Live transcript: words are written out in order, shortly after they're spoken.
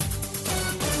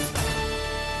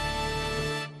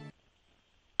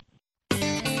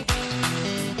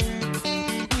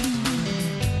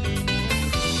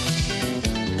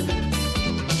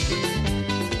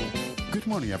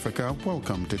morning, Africa.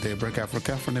 Welcome to Daybreak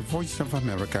Africa from the Voice of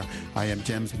America. I am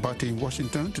James Butt in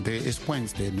Washington. Today is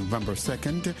Wednesday, November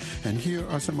 2nd, and here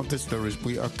are some of the stories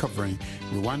we are covering.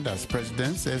 Rwanda's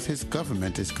president says his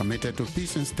government is committed to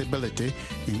peace and stability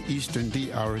in eastern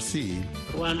DRC.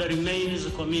 Rwanda remains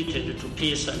committed to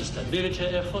peace and stability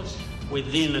efforts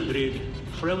within agreed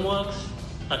frameworks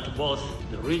at both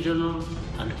the regional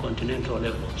and continental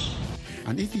levels.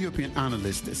 An Ethiopian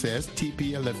analyst says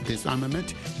TPLF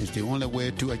disarmament is the only way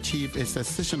to achieve a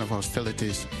cessation of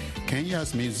hostilities.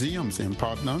 Kenya's museums and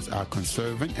partners are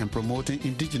conserving and promoting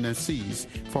indigenous seeds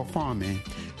for farming.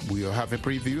 We'll have a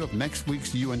preview of next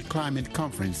week's UN Climate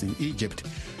Conference in Egypt.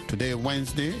 Today,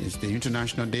 Wednesday, is the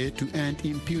International Day to End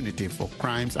Impunity for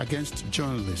Crimes Against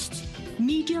Journalists.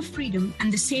 Media freedom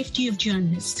and the safety of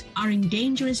journalists are in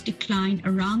dangerous decline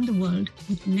around the world,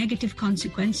 with negative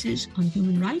consequences on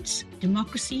human rights,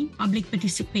 democracy, public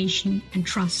participation, and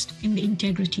trust in the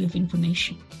integrity of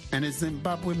information. And a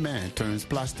Zimbabwe man turns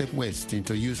plastic waste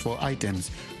into useful items.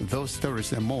 Those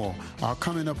stories and more are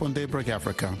coming up on Daybreak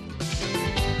Africa.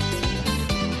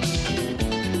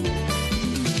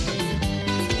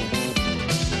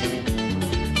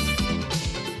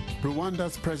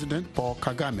 Rwanda's President Paul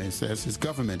Kagame says his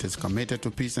government is committed to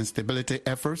peace and stability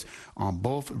efforts on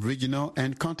both regional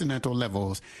and continental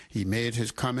levels. He made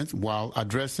his comments while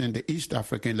addressing the East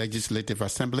African Legislative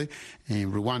Assembly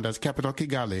in Rwanda's capital,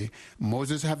 Kigali.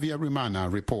 Moses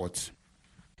Havyarimana reports.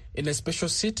 In a special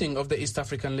sitting of the East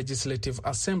African Legislative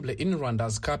Assembly in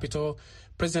Rwanda's capital,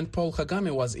 President Paul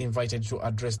Kagame was invited to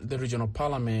address the regional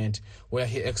parliament, where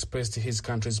he expressed his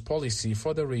country's policy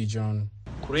for the region.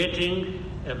 Creating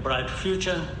a bright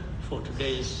future for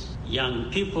today's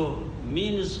young people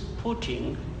means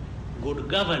putting good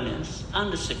governance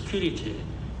and security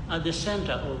at the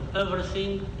center of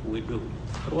everything we do.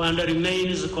 Rwanda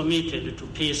remains committed to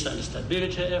peace and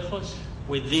stability efforts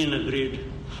within agreed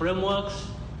frameworks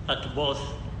at both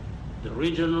the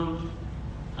regional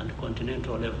and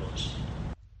continental levels.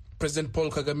 President Paul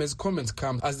Kagame's comments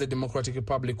come as the Democratic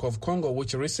Republic of Congo,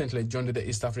 which recently joined the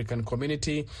East African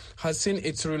Community, has seen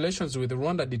its relations with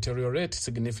Rwanda deteriorate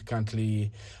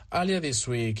significantly. Earlier this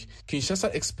week,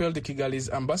 Kinshasa expelled Kigali's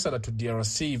ambassador to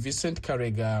DRC, Vincent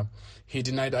Karega. He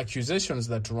denied accusations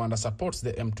that Rwanda supports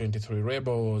the M23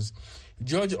 rebels.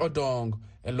 George Odong,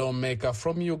 a lawmaker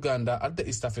from Uganda at the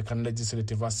East African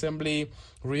Legislative Assembly,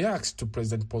 reacts to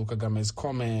President Paul Kagame's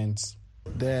comments.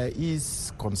 There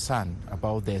is concern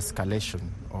about the escalation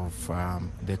of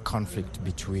the conflict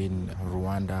between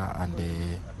Rwanda and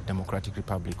the Democratic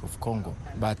Republic of Congo.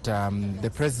 But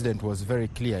the president was very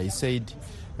clear. He said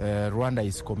Rwanda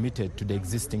is committed to the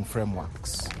existing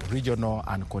frameworks, regional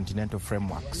and continental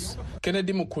frameworks.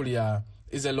 Kennedy Mukulia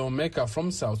is a lawmaker from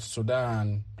South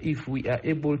Sudan. If we are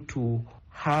able to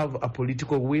have a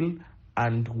political will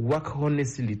and work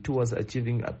honestly towards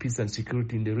achieving a peace and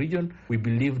security in the region, we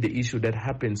believe the issue that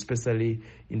happened, especially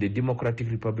in the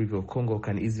Democratic Republic of Congo,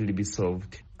 can easily be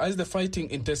solved. As the fighting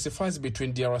intensifies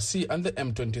between DRC and the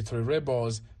M23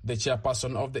 rebels, the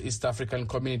chairperson of the East African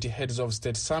Community Heads of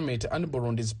State Summit and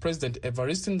Burundi's President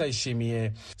Evariste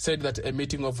Ndayishimiye said that a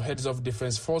meeting of heads of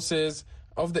defense forces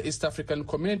of the East African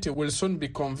Community will soon be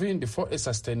convened for a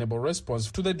sustainable response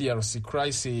to the DRC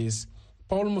crisis.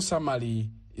 Paul Musamali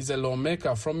is a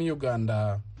lawmaker from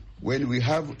Uganda. When we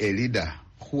have a leader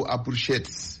who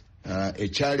appreciates a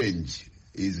challenge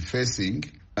is facing,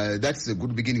 that's a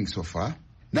good beginning so far.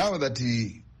 Now that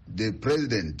the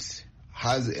president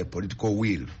has a political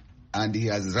will and he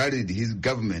has rallied his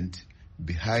government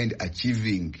behind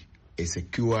achieving a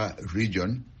secure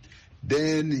region,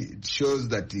 then it shows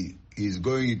that he is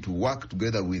going to work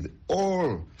together with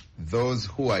all those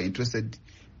who are interested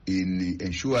in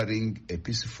ensuring a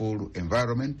peaceful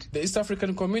environment. The East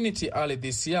African Community early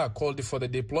this year called for the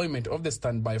deployment of the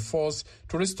standby force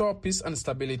to restore peace and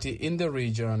stability in the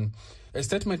region. A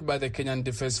statement by the Kenyan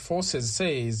Defense Forces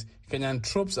says Kenyan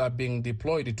troops are being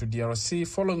deployed to DRC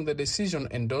following the decision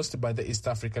endorsed by the East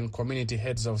African Community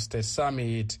Heads of State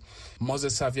Summit.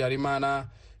 Moses Havyarimana,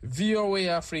 VOA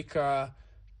Africa,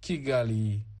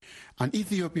 Kigali. An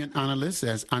Ethiopian analyst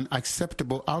says an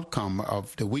acceptable outcome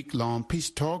of the week-long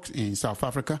peace talks in South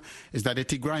Africa is that the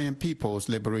Tigrayan People's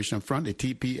Liberation Front, the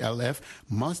TPLF,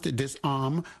 must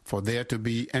disarm for there to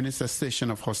be any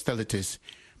cessation of hostilities.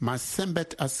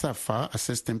 Masembet Asafa,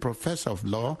 assistant professor of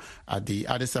law at the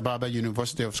Addis Ababa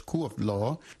University of School of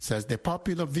Law, says the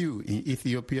popular view in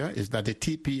Ethiopia is that the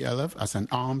TPLF as an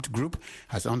armed group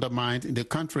has undermined the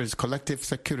country's collective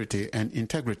security and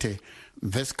integrity.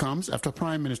 This comes after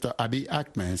Prime Minister Abiy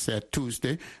Ahmed said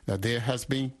Tuesday that there has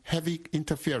been heavy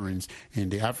interference in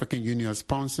the African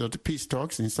Union-sponsored peace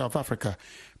talks in South Africa.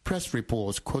 Press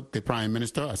reports quote the Prime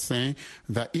Minister as saying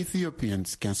that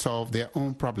Ethiopians can solve their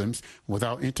own problems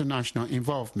without international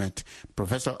involvement.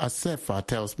 Professor Assefa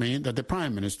tells me that the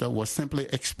Prime Minister was simply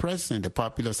expressing the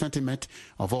popular sentiment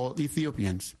of all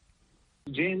Ethiopians.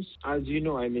 James, as you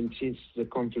know, since the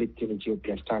conflict in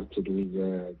Ethiopia started with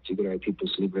the Tigray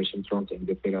People's Liberation Front and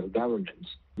the federal government,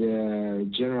 the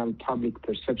general public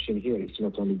perception here is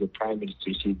not only the Prime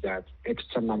Minister sees that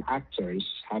external actors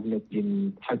have not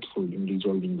been helpful in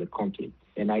resolving the conflict.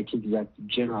 And I think that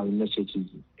general message is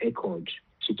echoed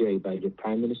today by the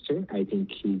Prime Minister. I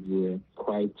think he's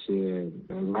quite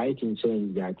right in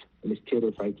saying that instead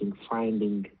of,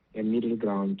 finding a middle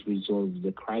ground to resolve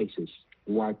the crisis,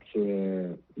 what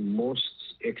most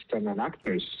external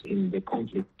actors in the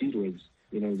conflict did was,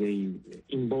 they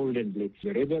emboldened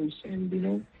the rebels,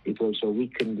 and, it also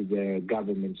weakened the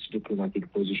government's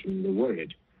diplomatic position in the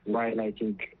world. While I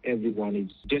think everyone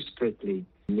is desperately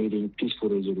needing peaceful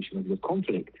resolution of the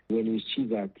conflict, when we see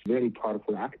that very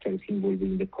powerful actors involved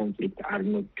in the conflict are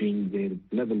not doing their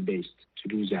level best to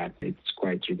do that, it's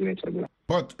quite regrettable.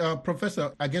 But,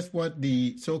 Professor, I guess what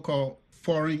the so-called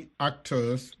foreign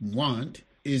actors want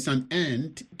is an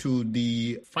end to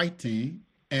the fighting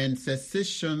and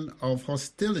cessation of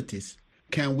hostilities.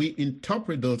 Can we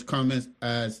interpret those comments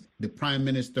as the Prime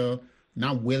Minister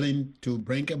not willing to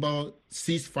bring about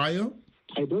ceasefire?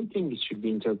 I don't think it should be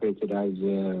interpreted as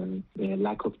a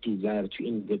lack of desire to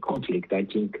end the conflict. I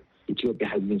think Ethiopia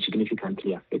has been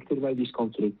significantly affected by this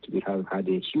conflict. We have had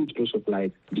a huge loss of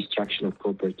life, destruction of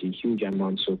property, huge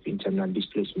amounts of internal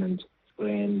displacement,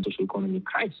 and social economic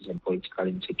crisis and political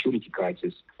and security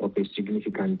crisis of a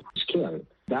significant scale.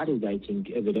 That is, I think,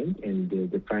 evident, and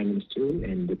the Prime Minister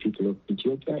and the people of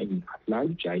Ethiopia at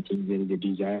large, I think there is a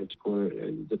desire for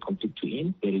the conflict to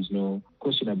end. There is no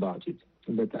question about it.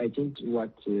 But I think what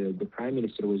the Prime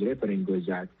Minister was referring was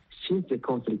that since the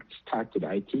conflict started,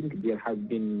 I think there has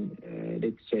been,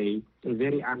 let's say, a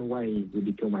very unwise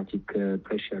diplomatic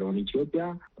pressure on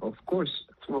Ethiopia. Of course,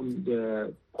 from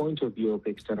the point of view of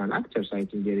external actors, I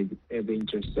think there is every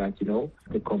interest that,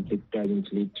 the conflict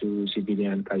doesn't lead to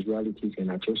civilian casualties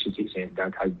and atrocities, and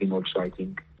that has been also, I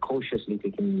think, cautiously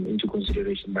taken into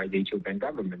consideration by the Ethiopian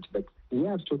government. But we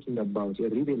are talking about a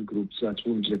rebel group that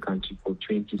ruled the country for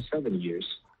 27 years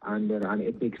under an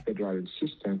ethnic federal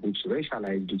system which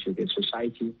racialized Ethiopian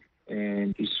society,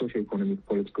 and its socio-economic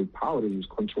political power is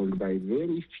controlled by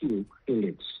very few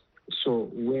elites. So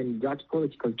when that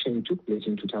political change took place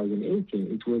in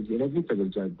 2018, it was inevitable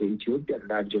that the Ethiopian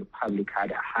larger public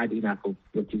had enough of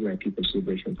the Tigray People's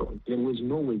Liberation Front. There was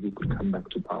no way they could come back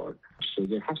to power. So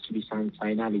there has to be some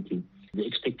finality. The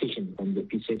expectation from the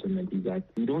peace settlement is that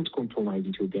we don't compromise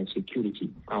Ethiopian security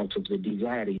out of the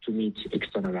desire to meet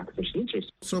external actors'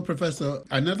 interests. So, Professor,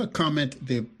 another comment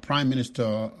the Prime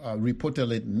Minister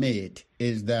reportedly made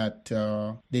is that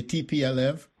the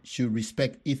TPLF should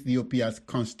respect Ethiopia's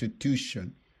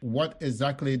constitution. What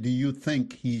exactly do you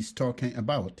think he's talking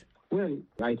about? Well,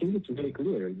 I think it's very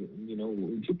clear.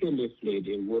 TPLF led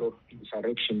a war of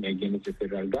insurrection against the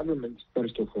federal government,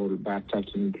 first of all, by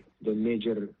attacking the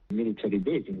major military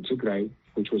base in Tigray,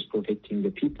 which was protecting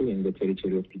the people and the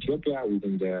territory of Ethiopia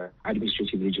within the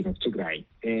administrative region of Tigray.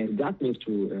 And that led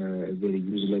to a very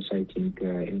useless, I think,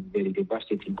 and very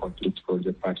devastating conflict for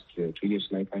the past 2 years,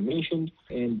 like I mentioned.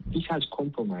 And this has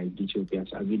compromised Ethiopia's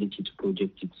ability to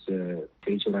project its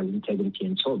territorial integrity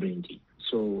and sovereignty.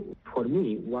 So for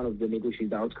me, one of the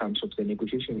outcomes of the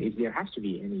negotiation, if there has to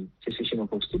be any cessation of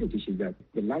hostilities, is that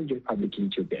the larger public in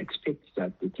Ethiopia expects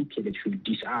that the TPLF should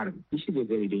disarm. This is a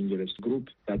very dangerous group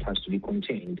that has to be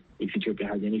contained if Ethiopia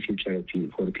has any future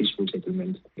for peaceful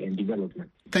settlement and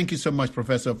development. Thank you so much,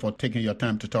 Professor, for taking your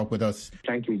time to talk with us.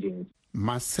 Thank you, James.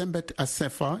 Masembet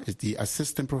Assefa is the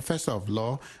Assistant Professor of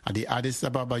Law at the Addis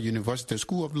Ababa University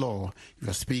School of Law. You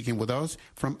are speaking with us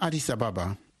from Addis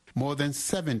Ababa. More than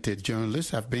 70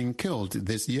 journalists have been killed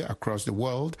this year across the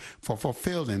world for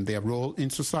fulfilling their role in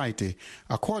society.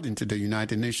 According to the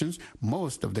United Nations,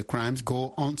 most of the crimes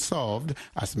go unsolved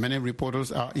as many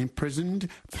reporters are imprisoned,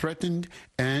 threatened,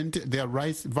 and their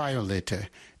rights violated.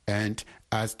 And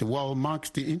as the world marks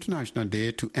the International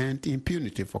Day to End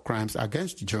Impunity for Crimes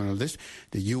Against Journalists,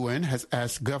 the UN has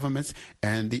asked governments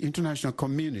and the international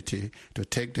community to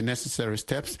take the necessary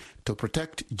steps to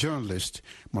protect journalists.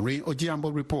 Maureen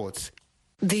Ojiambo reports.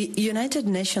 The United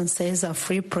Nations says a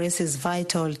free press is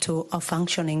vital to a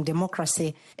functioning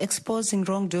democracy, exposing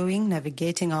wrongdoing,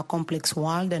 navigating our complex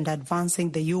world, and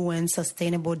advancing the UN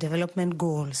Sustainable Development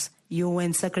Goals.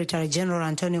 UN Secretary General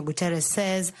Antonio Guterres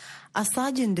says a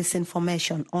surge in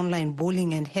disinformation, online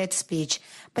bullying and hate speech,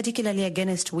 particularly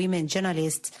against women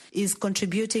journalists, is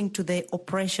contributing to the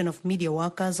oppression of media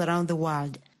workers around the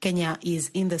world. Kenya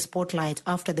is in the spotlight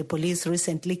after the police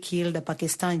recently killed a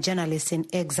Pakistan journalist in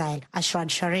exile, Ashrad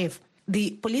Sharif.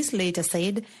 The police later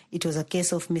said it was a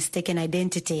case of mistaken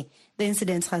identity. The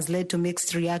incident has led to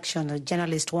mixed reactions, with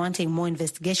journalists wanting more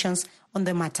investigations on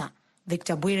the matter.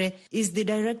 Victor Bwire is the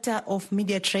Director of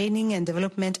Media Training and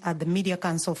Development at the Media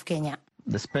Council of Kenya.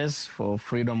 The space for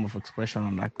freedom of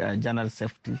expression and journalist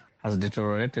safety has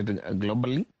deteriorated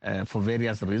globally for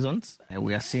various reasons.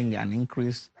 We are seeing an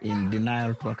increase in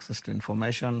denial to access to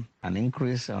information, an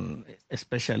increase on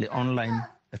especially online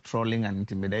trolling and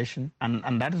intimidation,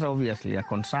 and that is obviously a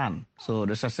concern. So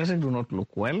the statistics do not look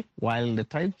well, while the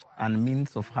types and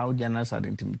means of how journalists are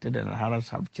intimidated and harassed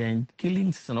have changed.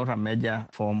 Killings is not a major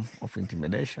form of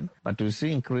intimidation, but we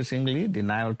see increasingly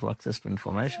denial to access to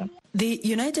information. The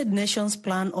United Nations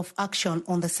Plan of Action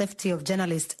on the Safety of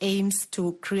Journalists aims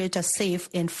to create a safe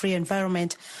and free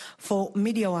environment for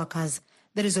media workers.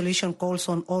 The resolution calls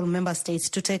on all member states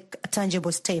to take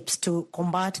tangible steps to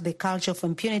combat the culture of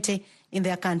impunity in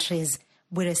their countries.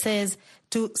 Bwire says,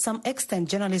 to some extent,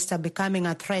 journalists are becoming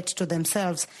a threat to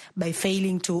themselves by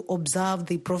failing to observe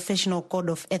the professional code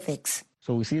of ethics.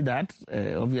 So we see that,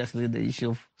 obviously, the issue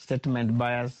of statement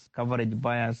bias, coverage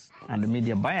bias, and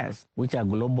media bias, which are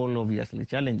global, obviously,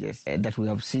 challenges that we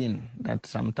have seen, that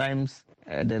sometimes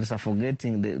there is a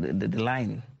forgetting the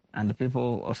line, and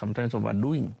people are sometimes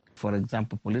overdoing, for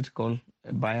example, political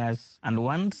bias. And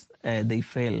once they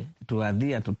fail to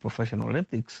adhere to professional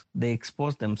ethics, they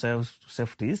expose themselves to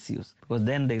safety issues, because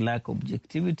then they lack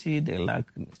objectivity, they lack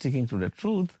sticking to the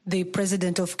truth. The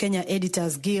president of Kenya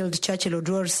Editors Guild, Churchill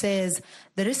Oduor, says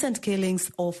the recent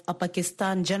killings of a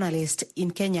Pakistan journalist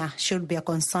in Kenya should be a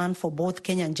concern for both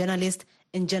Kenyan journalists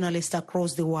and journalists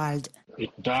across the world.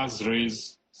 It does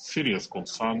raise serious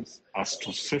concerns as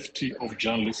to safety of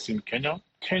journalists in Kenya.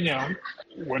 Kenya,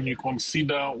 when you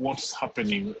consider what's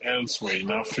happening elsewhere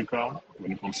in Africa,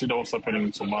 when you consider what's happening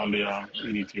in Somalia,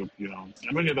 in Ethiopia, and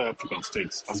many other African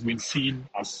states, has been seen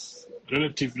as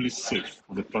relatively safe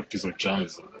for the practice of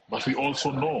journalism. But we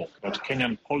also know that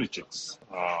Kenyan politics,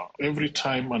 every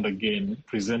time and again,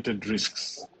 presented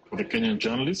risks for the Kenyan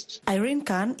journalists. Irene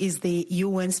Khan is the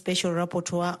UN Special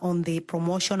Rapporteur on the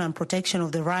promotion and protection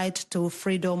of the right to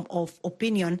freedom of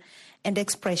opinion and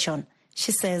expression.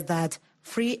 She says that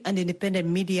free and independent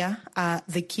media are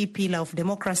the key pillar of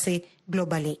democracy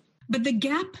globally. But the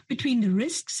gap between the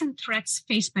risks and threats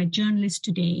faced by journalists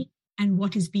today and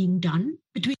what is being done,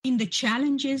 between the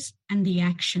challenges and the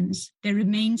actions, there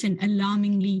remains an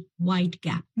alarmingly wide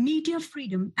gap. Media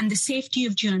freedom and the safety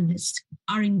of journalists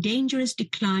are in dangerous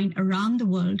decline around the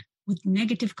world, with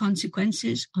negative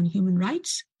consequences on human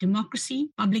rights, democracy,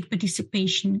 public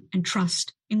participation, and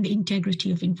trust in the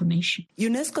integrity of information.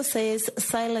 UNESCO says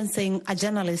silencing a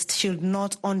journalist should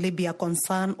not only be a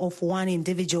concern of one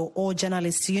individual or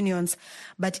journalists' unions,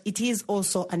 but it is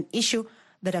also an issue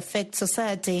that affects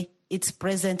society, its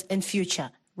present and future.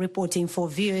 Reporting for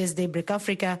VOA's Daybreak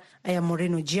Africa, I am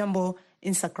Moreno Giambo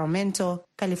in Sacramento,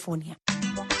 California.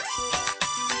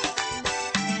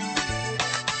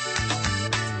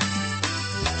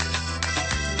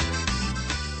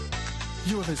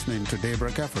 You are listening to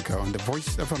Daybreak Africa on the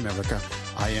Voice of America.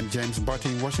 I am James Barty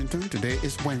in Washington. Today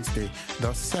is Wednesday,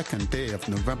 the second day of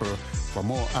November. For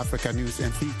more Africa news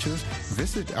and features,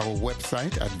 visit our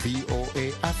website at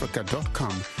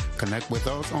voaafrica.com. Connect with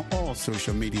us on all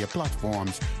social media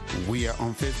platforms. We are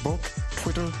on Facebook,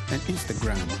 Twitter, and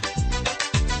Instagram.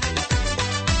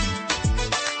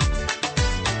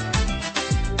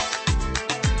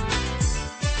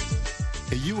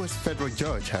 A U.S. federal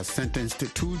judge has sentenced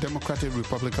two Democratic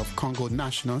Republic of Congo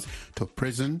nationals to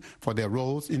prison for their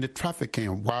roles in the trafficking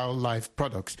of wildlife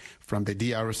products from the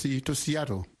DRC to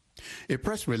Seattle. A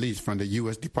press release from the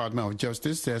U.S. Department of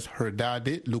Justice says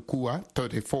Herdade Lukua,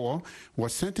 34,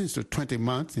 was sentenced to 20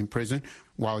 months in prison,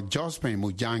 while Jospin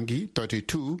Mujangi,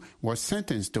 32, was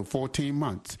sentenced to 14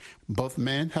 months. Both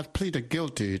men had pleaded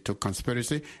guilty to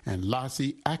conspiracy and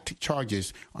Lassie Act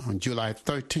charges on July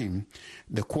 13.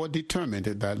 The court determined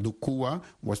that Lukua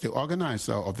was the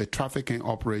organizer of the trafficking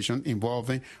operation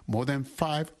involving more than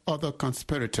 5 other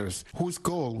conspirators, whose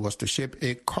goal was to ship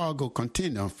a cargo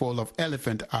container full of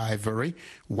elephant ivory,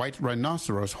 white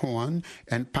rhinoceros horn,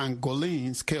 and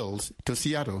pangolin scales to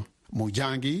Seattle.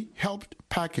 Mujangi helped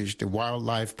package the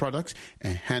wildlife products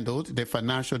and handled the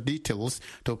financial details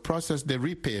to process the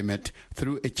repayment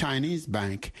through a Chinese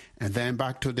bank and then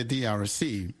back to the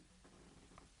DRC.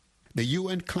 The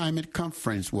UN Climate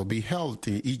Conference will be held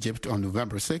in Egypt on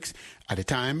November 6, at a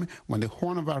time when the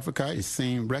Horn of Africa is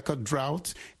seeing record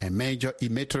droughts and major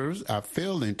emitters are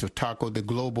failing to tackle the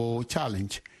global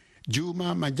challenge.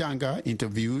 Juma Majanga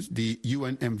interviews the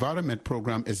UN Environment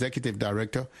Program Executive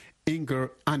Director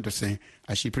Inger Andersen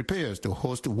as she prepares to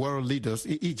host world leaders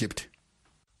in Egypt.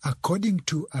 According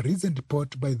to a recent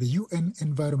report by the UN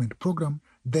Environment Program,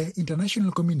 the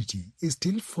international community is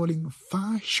still falling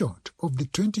far short of the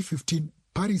 2015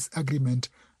 Paris Agreement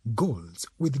goals,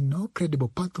 with no credible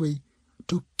pathway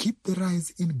to keep the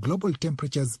rise in global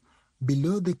temperatures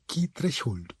below the key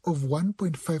threshold of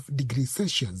 1.5 degrees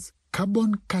Celsius.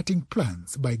 Carbon-cutting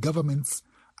plans by governments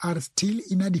are still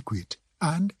inadequate,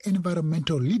 and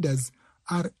environmental leaders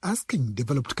are asking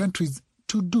developed countries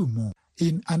to do more.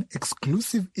 In an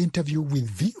exclusive interview with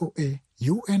VOA,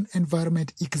 UN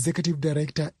Environment Executive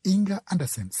Director Inger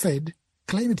Andersen said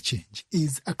climate change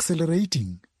is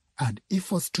accelerating and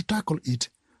efforts to tackle it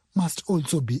must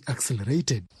also be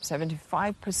accelerated.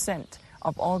 75%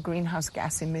 of all greenhouse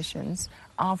gas emissions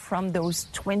are from those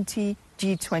 20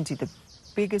 G20, the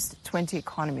biggest 20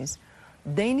 economies.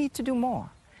 They need to do more.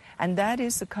 And that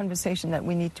is the conversation that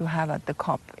we need to have at the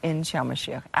COP in Sharm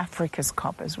el-Sheikh, Africa's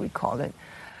COP as we call it.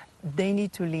 They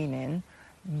need to lean in,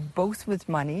 both with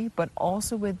money, but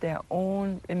also with their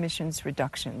own emissions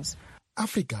reductions.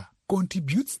 Africa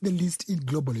contributes the least in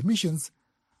global emissions,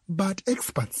 but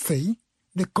experts say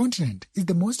the continent is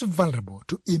the most vulnerable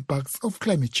to impacts of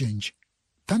climate change.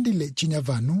 Thandile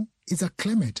Chinyavanu is a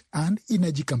climate and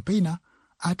energy campaigner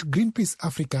at Greenpeace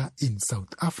Africa in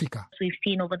South Africa. We've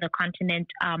seen over the continent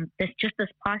this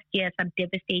past year some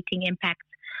devastating impacts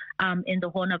in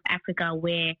the Horn of Africa,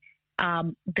 where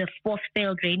the fourth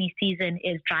failed rainy season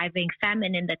is driving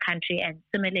famine in the country, and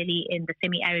similarly in the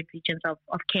semi-arid regions of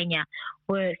Kenya.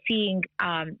 We're seeing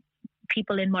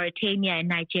people in Mauritania and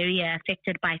Nigeria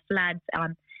affected by floods,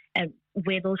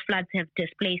 where those floods have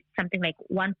displaced something like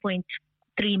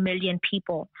 1.3 million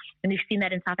people. And we've seen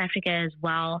that in South Africa as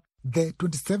well. The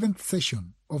 27th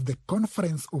session of the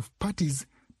Conference of Parties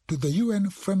to the UN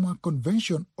Framework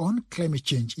Convention on Climate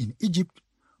Change in Egypt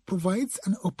provides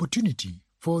an opportunity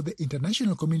for the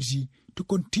international community to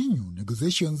continue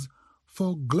negotiations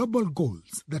for global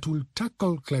goals that will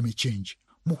tackle climate change.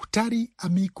 Muhtari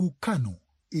Amiku Kano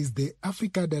is the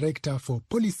Africa Director for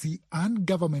Policy and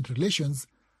Government Relations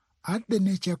at the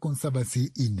Nature Conservancy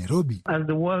in Nairobi. As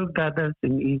the world gathers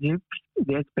in Egypt,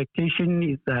 the expectation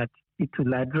is that it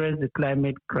will address the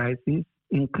climate crisis,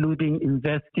 including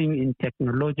investing in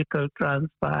technological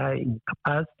transfer, in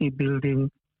capacity building,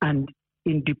 and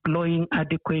in deploying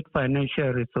adequate financial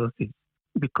resources.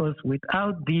 Because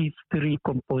without these three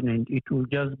components, it will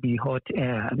just be hot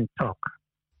air and talk.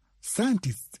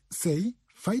 Scientists say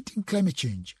fighting climate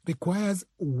change requires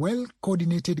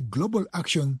well-coordinated global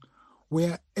action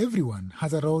where everyone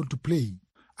has a role to play.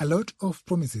 A lot of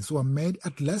promises were made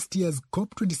at last year's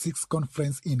COP26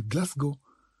 conference in Glasgow,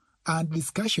 and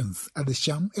discussions at the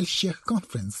Sharm el-Sheikh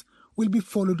conference will be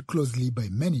followed closely by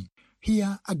many.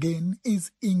 Here again is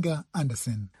Inger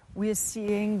Andersen. We are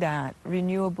seeing that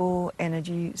renewable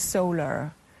energy,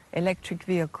 solar, electric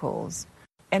vehicles,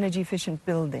 energy-efficient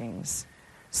buildings,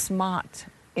 smart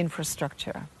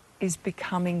infrastructure is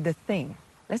becoming the thing.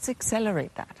 Let's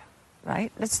accelerate that,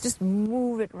 right? Let's just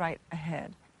move it right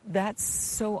ahead. That's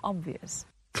so obvious.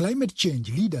 Climate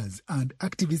change leaders and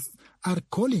activists are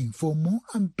calling for more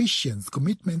ambitious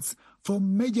commitments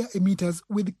from major emitters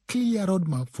with clear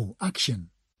roadmap for action.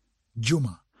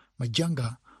 Juma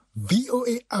Majanga,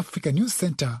 VOA Africa News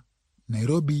Center,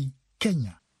 Nairobi,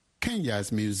 Kenya.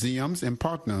 Kenya's museums and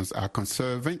partners are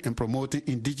conserving and promoting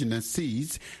indigenous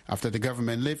seeds after the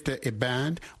government lifted a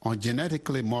ban on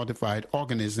genetically modified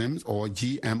organisms, or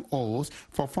GMOs,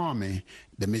 for farming.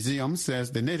 The museum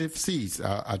says the native seeds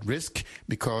are at risk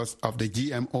because of the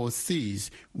GMO seeds,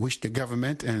 which the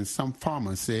government and some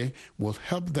farmers say will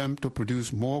help them to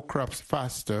produce more crops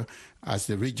faster as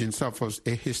the region suffers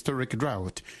a historic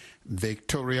drought.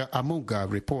 Victoria Amuga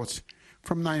reports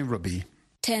from Nairobi.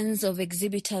 Tens of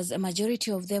exhibitors, a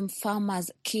majority of them farmers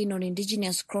keen on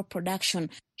indigenous crop production,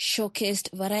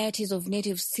 showcased varieties of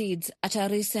native seeds at a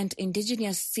recent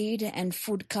Indigenous Seed and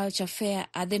Food Culture Fair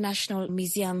at the National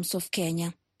Museums of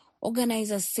Kenya.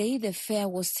 Organizers say the fair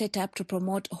was set up to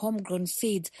promote homegrown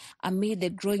seeds amid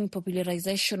the growing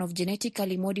popularization of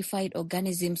genetically modified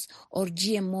organisms, or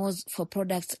GMOs, for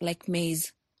products like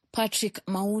maize. Patrick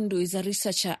Maundu is a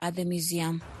researcher at the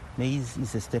museum. Maize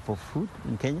is a staple food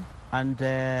in Kenya. And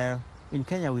in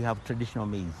Kenya, we have traditional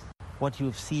maize. What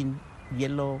you've seen,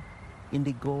 yellow,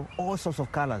 indigo, all sorts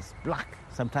of colors, black,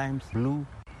 sometimes blue.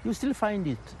 You still find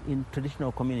it in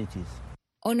traditional communities.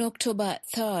 On October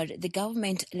 3rd, the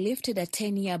government lifted a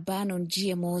 10-year ban on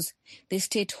GMOs. The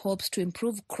state hopes to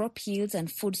improve crop yields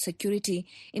and food security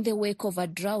in the wake of a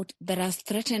drought that has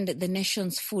threatened the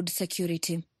nation's food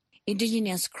security.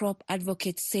 Indigenous crop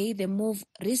advocates say the move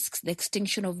risks the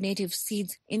extinction of native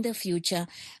seeds in the future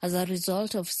as a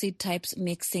result of seed types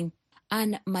mixing.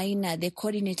 Anne Maina, the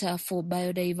coordinator for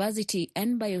Biodiversity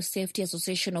and Biosafety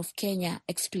Association of Kenya,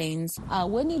 explains.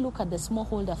 When you look at the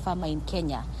smallholder farmer in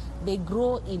Kenya, they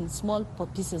grow in small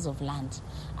pieces of land.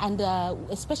 And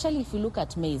especially if you look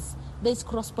at maize, there's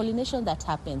cross-pollination that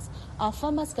happens. Our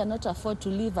farmers cannot afford to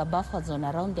leave a buffer zone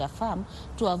around their farm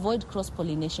to avoid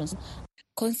cross-pollination.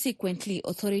 Consequently,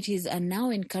 authorities are now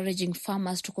encouraging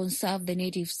farmers to conserve the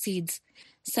native seeds.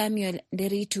 Samuel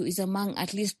Nderitu is among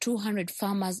at least 200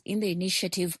 farmers in the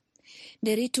initiative.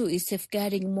 Nderitu is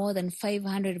safeguarding more than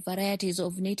 500 varieties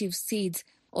of native seeds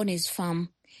on his farm.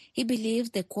 He believes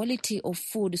the quality of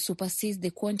food supersedes the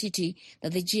quantity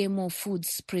that the GMO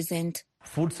foods present.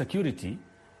 Food security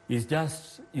is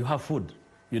just you have food.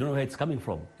 You don't know where it's coming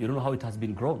from. You don't know how it has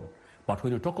been grown. But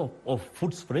when you talk of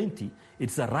food sovereignty,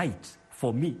 it's a right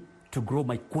for me to grow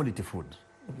my quality food,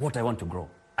 what I want to grow.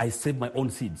 I save my own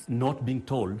seeds, not being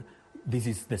told this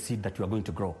is the seed that you are going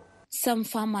to grow. Some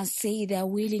farmers say they are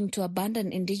willing to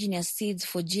abandon indigenous seeds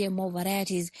for GMO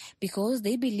varieties because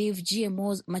they believe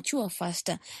GMOs mature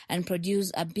faster and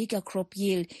produce a bigger crop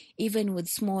yield even with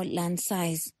small land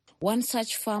size. One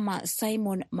such farmer,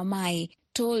 Simon Mamai,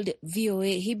 told VOA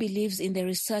he believes in the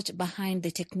research behind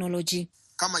the technology.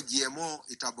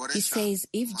 He says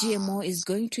if GMO is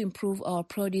going to improve our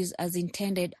produce as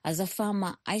intended, as a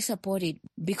farmer, I support it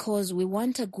because we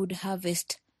want a good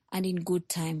harvest and in good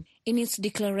time. In its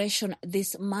declaration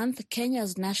this month,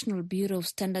 Kenya's National Bureau of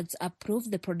Standards approved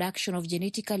the production of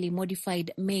genetically modified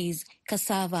maize,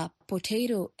 cassava,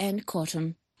 potato, and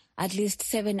cotton. At least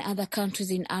 7 other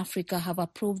countries in Africa have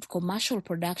approved commercial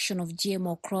production of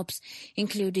GMO crops,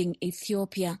 including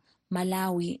Ethiopia,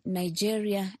 Malawi,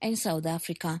 Nigeria, and South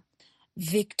Africa.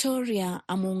 Victoria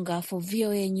Amunga for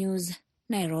VOA News,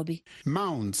 Nairobi.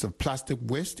 Mounds of plastic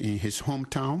waste in his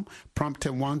hometown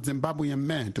prompted one Zimbabwean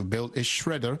man to build a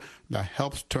shredder that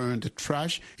helps turn the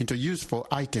trash into useful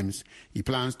items. He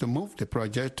plans to move the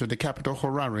project to the capital,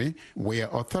 Harare, where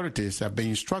authorities have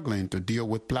been struggling to deal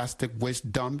with plastic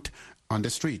waste dumped on the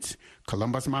streets.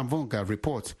 Columbus Mavunga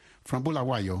reports from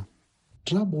Bulawayo.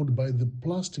 Troubled by the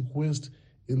plastic waste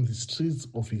in the streets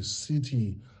of his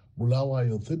city,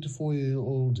 Bulawayo,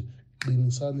 34-year-old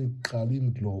Qinisani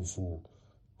Qalindlovu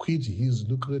quit his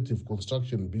lucrative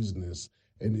construction business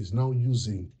and is now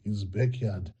using his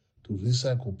backyard to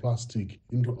recycle plastic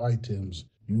into items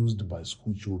used by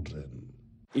school children.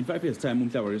 In 5 years' time,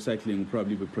 Umhlaba Recycling will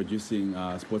probably be producing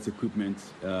sports equipment,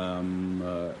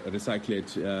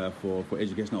 recycled for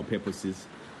educational purposes.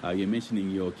 You're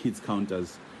mentioning your kids'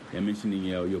 counters, you're mentioning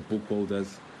your book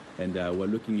holders, and we're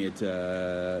looking at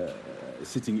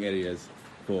sitting areas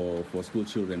for school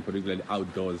children, particularly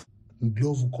outdoors.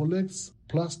 Ndlovu collects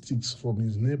plastics from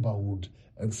his neighborhood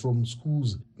and from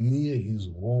schools near his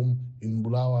home in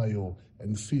Bulawayo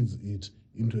and feeds it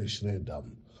into a shredder.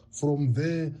 From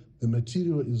there, the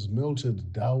material is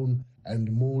melted down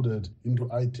and molded into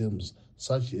items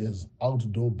such as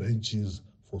outdoor benches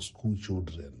for school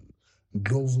children.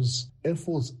 Ndlovu's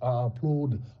efforts are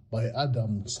applauded by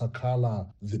Adam Sakala,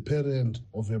 the parent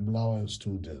of a Bulawayo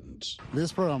student.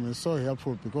 This program is so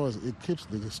helpful because it keeps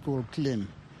the school clean.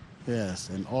 Yes,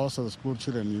 and also the school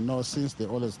children, since they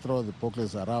always throw the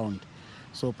booklets around,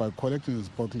 so by collecting these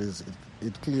booklets,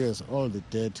 it clears all the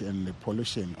dirt and the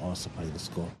pollution also by the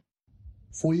school.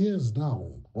 For years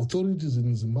now, authorities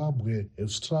in Zimbabwe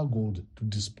have struggled to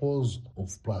dispose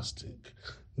of plastic.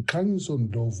 Khanyiswa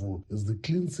Ndlovu is the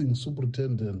cleansing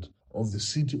superintendent of the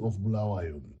city of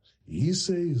Bulawayo. He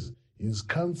says his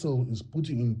council is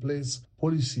putting in place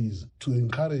policies to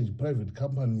encourage private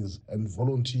companies and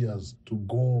volunteers to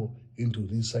go into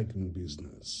recycling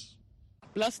business.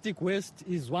 Plastic waste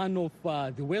is one of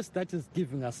the waste that is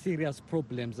giving us serious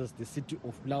problems as the city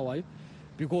of Bulawayo,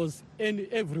 because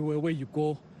everywhere where you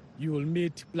go, you will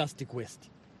meet plastic waste.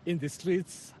 In the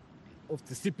streets of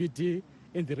the CPD,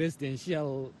 in the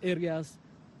residential areas,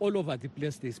 all over the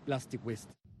place there is plastic waste.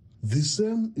 The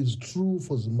same is true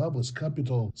for Zimbabwe's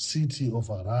capital city of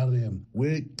Harare,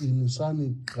 where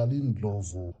Qinisani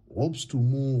Qalindlovu hopes to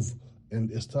move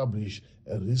and establish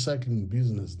a recycling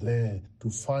business there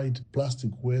to fight plastic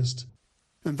waste.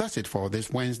 And that's it for this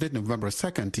Wednesday, November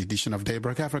 2nd edition of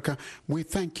Daybreak Africa. We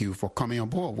thank you for coming on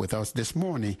board with us this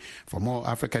morning. For more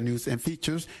Africa news and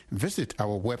features, visit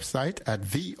our website at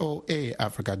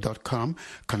voaafrica.com.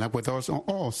 Connect with us on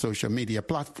all social media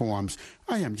platforms.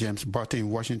 I am James Barton in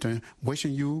Washington,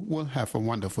 wishing you will have a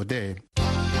wonderful day.